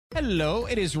Hello,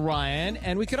 it is Ryan,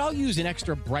 and we could all use an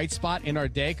extra bright spot in our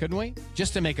day, couldn't we?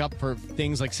 Just to make up for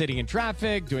things like sitting in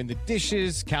traffic, doing the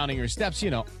dishes, counting your steps,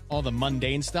 all the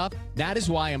mundane stuff. That is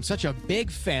why I'm such a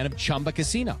big fan of Chumba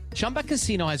Casino. Chumba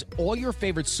Casino has all your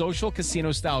favorite social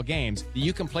casino-style games that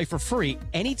you can play for free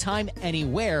anytime,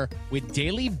 anywhere with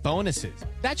daily bonuses.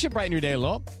 That should brighten your day a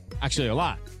little. Actually, a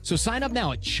lot. So sign up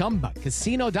now at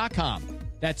ChumbaCasino.com.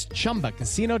 That's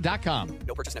ChumbaCasino.com.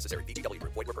 No purchase necessary. VGW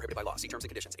Group. Void where prohibited by law. See terms and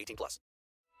conditions. 18+.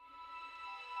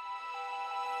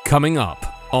 Coming up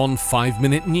on 5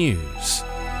 Minute News.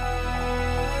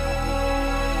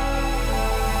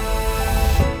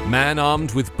 Man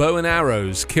armed with bow and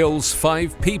arrows kills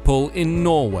 5 people in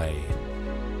Norway.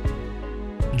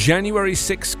 January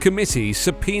 6 committee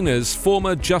subpoenas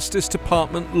former Justice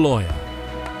Department lawyer.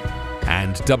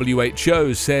 And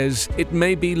WHO says it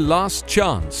may be last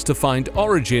chance to find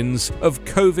origins of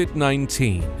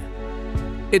COVID-19.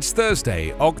 It's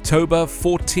Thursday, October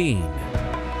 14.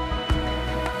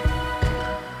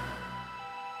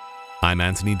 I'm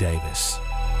Anthony Davis.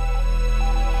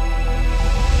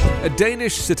 A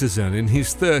Danish citizen in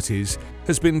his 30s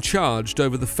has been charged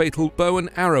over the fatal bow and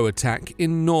arrow attack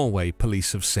in Norway,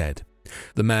 police have said.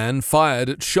 The man fired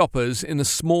at shoppers in a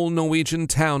small Norwegian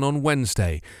town on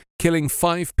Wednesday, killing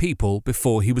 5 people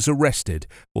before he was arrested,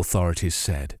 authorities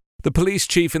said. The police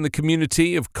chief in the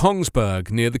community of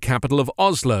Kongsberg, near the capital of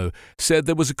Oslo, said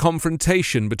there was a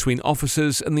confrontation between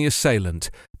officers and the assailant,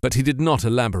 but he did not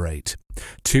elaborate.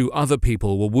 2 other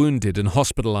people were wounded and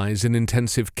hospitalized in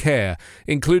intensive care,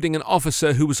 including an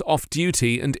officer who was off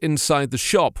duty and inside the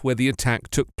shop where the attack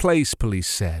took place, police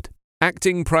said.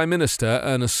 Acting Prime Minister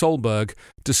Erna Solberg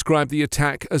described the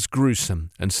attack as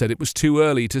gruesome and said it was too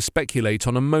early to speculate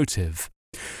on a motive.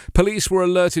 Police were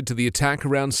alerted to the attack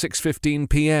around 6:15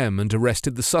 p.m. and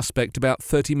arrested the suspect about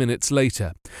 30 minutes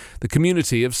later. The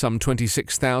community of some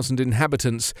 26,000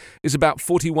 inhabitants is about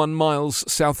 41 miles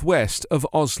southwest of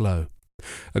Oslo.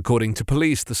 According to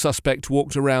police, the suspect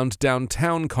walked around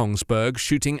downtown Kongsberg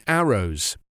shooting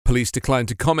arrows. Police declined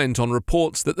to comment on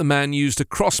reports that the man used a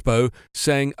crossbow,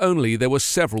 saying only there were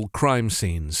several crime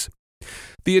scenes.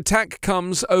 The attack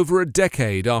comes over a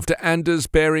decade after Anders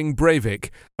Behring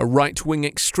Breivik, a right-wing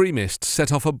extremist,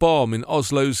 set off a bomb in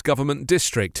Oslo's government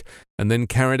district and then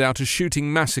carried out a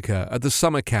shooting massacre at the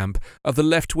summer camp of the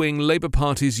left-wing Labour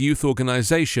Party's youth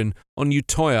organisation on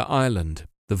Utøya Island.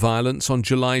 The violence on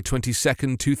July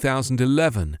 22,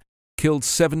 2011, killed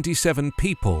 77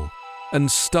 people and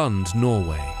stunned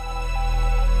Norway.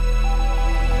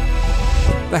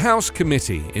 The House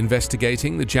committee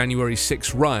investigating the January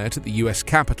 6 riot at the US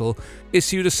Capitol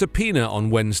issued a subpoena on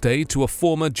Wednesday to a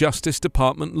former Justice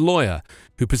Department lawyer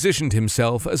who positioned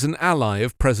himself as an ally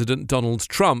of President Donald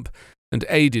Trump and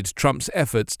aided Trump's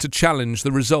efforts to challenge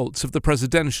the results of the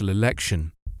presidential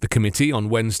election. The committee on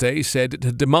Wednesday said it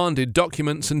had demanded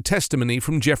documents and testimony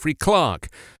from Jeffrey Clark,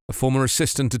 a former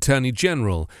Assistant Attorney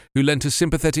General who lent a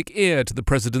sympathetic ear to the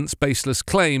president's baseless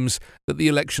claims that the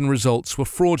election results were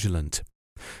fraudulent.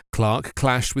 Clark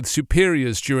clashed with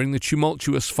superiors during the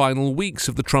tumultuous final weeks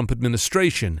of the Trump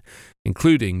administration,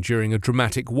 including during a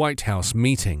dramatic White House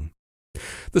meeting.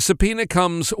 The subpoena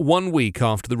comes 1 week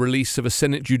after the release of a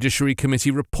Senate Judiciary Committee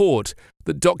report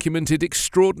that documented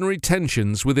extraordinary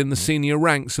tensions within the senior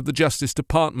ranks of the Justice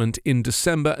Department in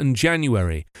December and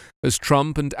January, as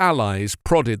Trump and allies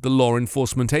prodded the law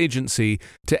enforcement agency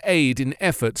to aid in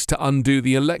efforts to undo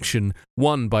the election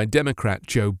won by Democrat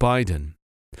Joe Biden.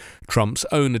 Trump's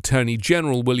own Attorney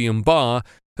General William Barr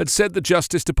had said the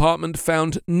Justice Department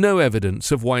found no evidence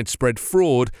of widespread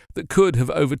fraud that could have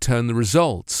overturned the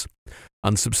results.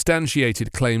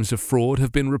 Unsubstantiated claims of fraud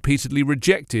have been repeatedly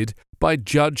rejected by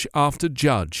judge after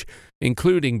judge,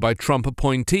 including by Trump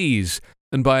appointees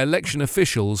and by election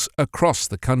officials across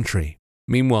the country.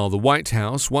 Meanwhile, the White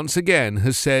House once again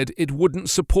has said it wouldn't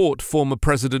support former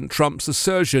President Trump's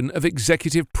assertion of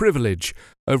executive privilege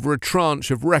over a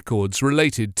tranche of records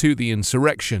related to the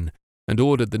insurrection, and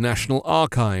ordered the National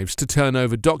Archives to turn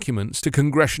over documents to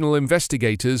congressional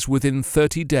investigators within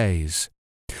 30 days.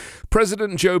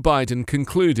 President Joe Biden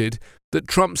concluded that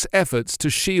Trump's efforts to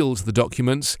shield the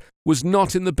documents was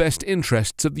not in the best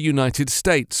interests of the United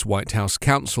States, White House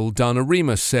counsel Dana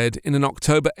Remus said in an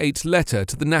October 8 letter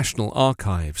to the National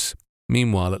Archives.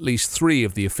 Meanwhile, at least 3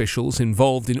 of the officials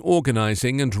involved in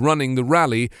organizing and running the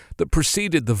rally that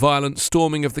preceded the violent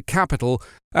storming of the Capitol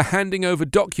are handing over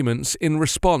documents in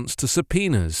response to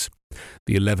subpoenas.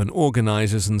 The 11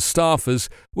 organizers and staffers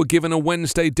were given a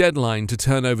Wednesday deadline to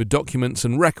turn over documents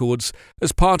and records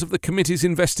as part of the committee's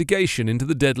investigation into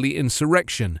the deadly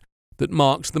insurrection that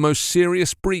marked the most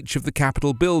serious breach of the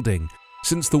Capitol building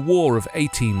since the War of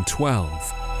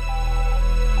 1812.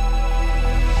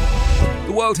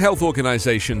 The World Health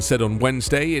Organization said on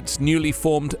Wednesday its newly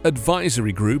formed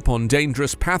advisory group on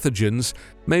dangerous pathogens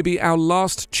may be our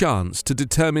last chance to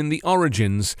determine the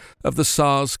origins of the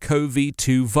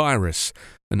SARS-CoV-2 virus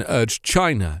and urged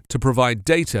China to provide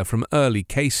data from early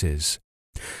cases.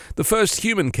 The first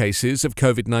human cases of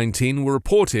COVID-19 were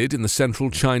reported in the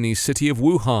central Chinese city of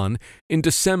Wuhan in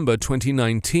December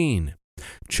 2019.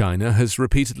 China has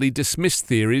repeatedly dismissed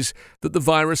theories that the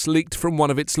virus leaked from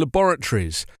one of its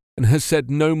laboratories and has said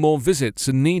no more visits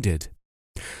are needed.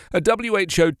 A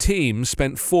WHO team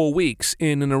spent 4 weeks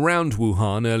in and around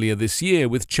Wuhan earlier this year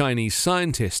with Chinese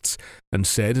scientists and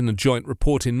said in a joint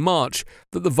report in March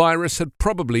that the virus had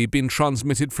probably been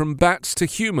transmitted from bats to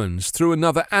humans through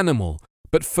another animal,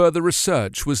 but further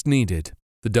research was needed.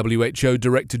 The WHO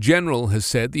Director General has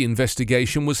said the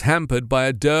investigation was hampered by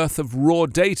a dearth of raw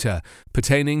data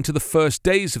pertaining to the first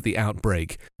days of the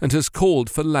outbreak and has called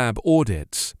for lab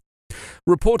audits.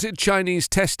 Reported Chinese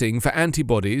testing for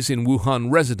antibodies in Wuhan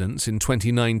residents in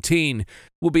 2019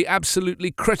 will be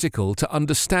absolutely critical to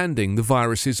understanding the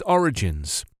virus's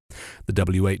origins. The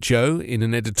WHO, in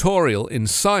an editorial in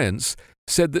Science,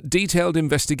 said that detailed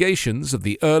investigations of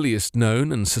the earliest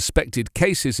known and suspected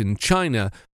cases in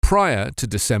China prior to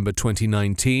December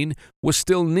 2019 were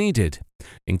still needed,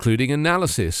 including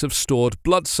analysis of stored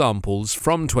blood samples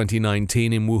from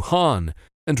 2019 in Wuhan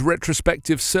and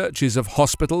retrospective searches of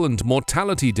hospital and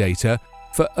mortality data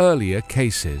for earlier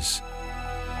cases.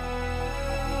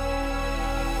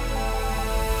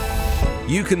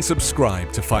 You can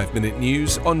subscribe to 5 Minute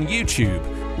News on YouTube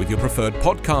with your preferred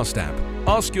podcast app.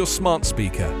 Ask your smart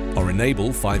speaker or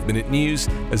enable 5 Minute News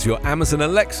as your Amazon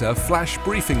Alexa flash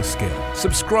briefing skill.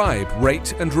 Subscribe,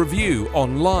 rate and review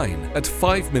online at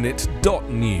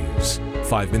 5minute.news.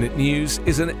 5 Minute News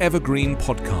is an evergreen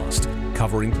podcast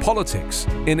covering politics,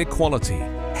 inequality,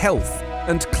 health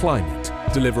and climate,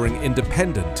 delivering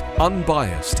independent,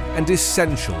 unbiased and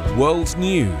essential world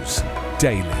news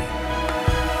daily.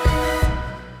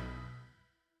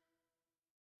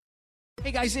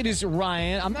 Hey guys, it is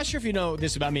Ryan. I'm not sure if you know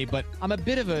this about me, but I'm a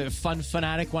bit of a fun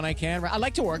fanatic when I can. I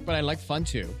like to work, but I like fun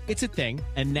too. It's a thing.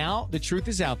 And now the truth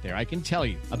is out there. I can tell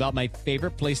you about my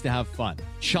favorite place to have fun.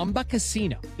 Chumba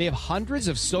Casino. They have hundreds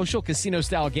of social casino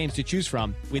style games to choose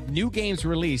from with new games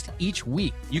released each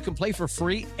week. You can play for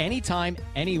free anytime,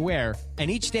 anywhere. And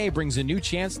each day brings a new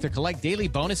chance to collect daily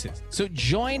bonuses. So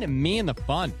join me in the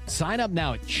fun. Sign up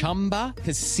now at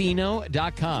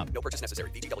ChumbaCasino.com. No purchase necessary.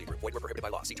 VGW Group. Void where prohibited by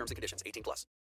law. See terms and conditions. 18+.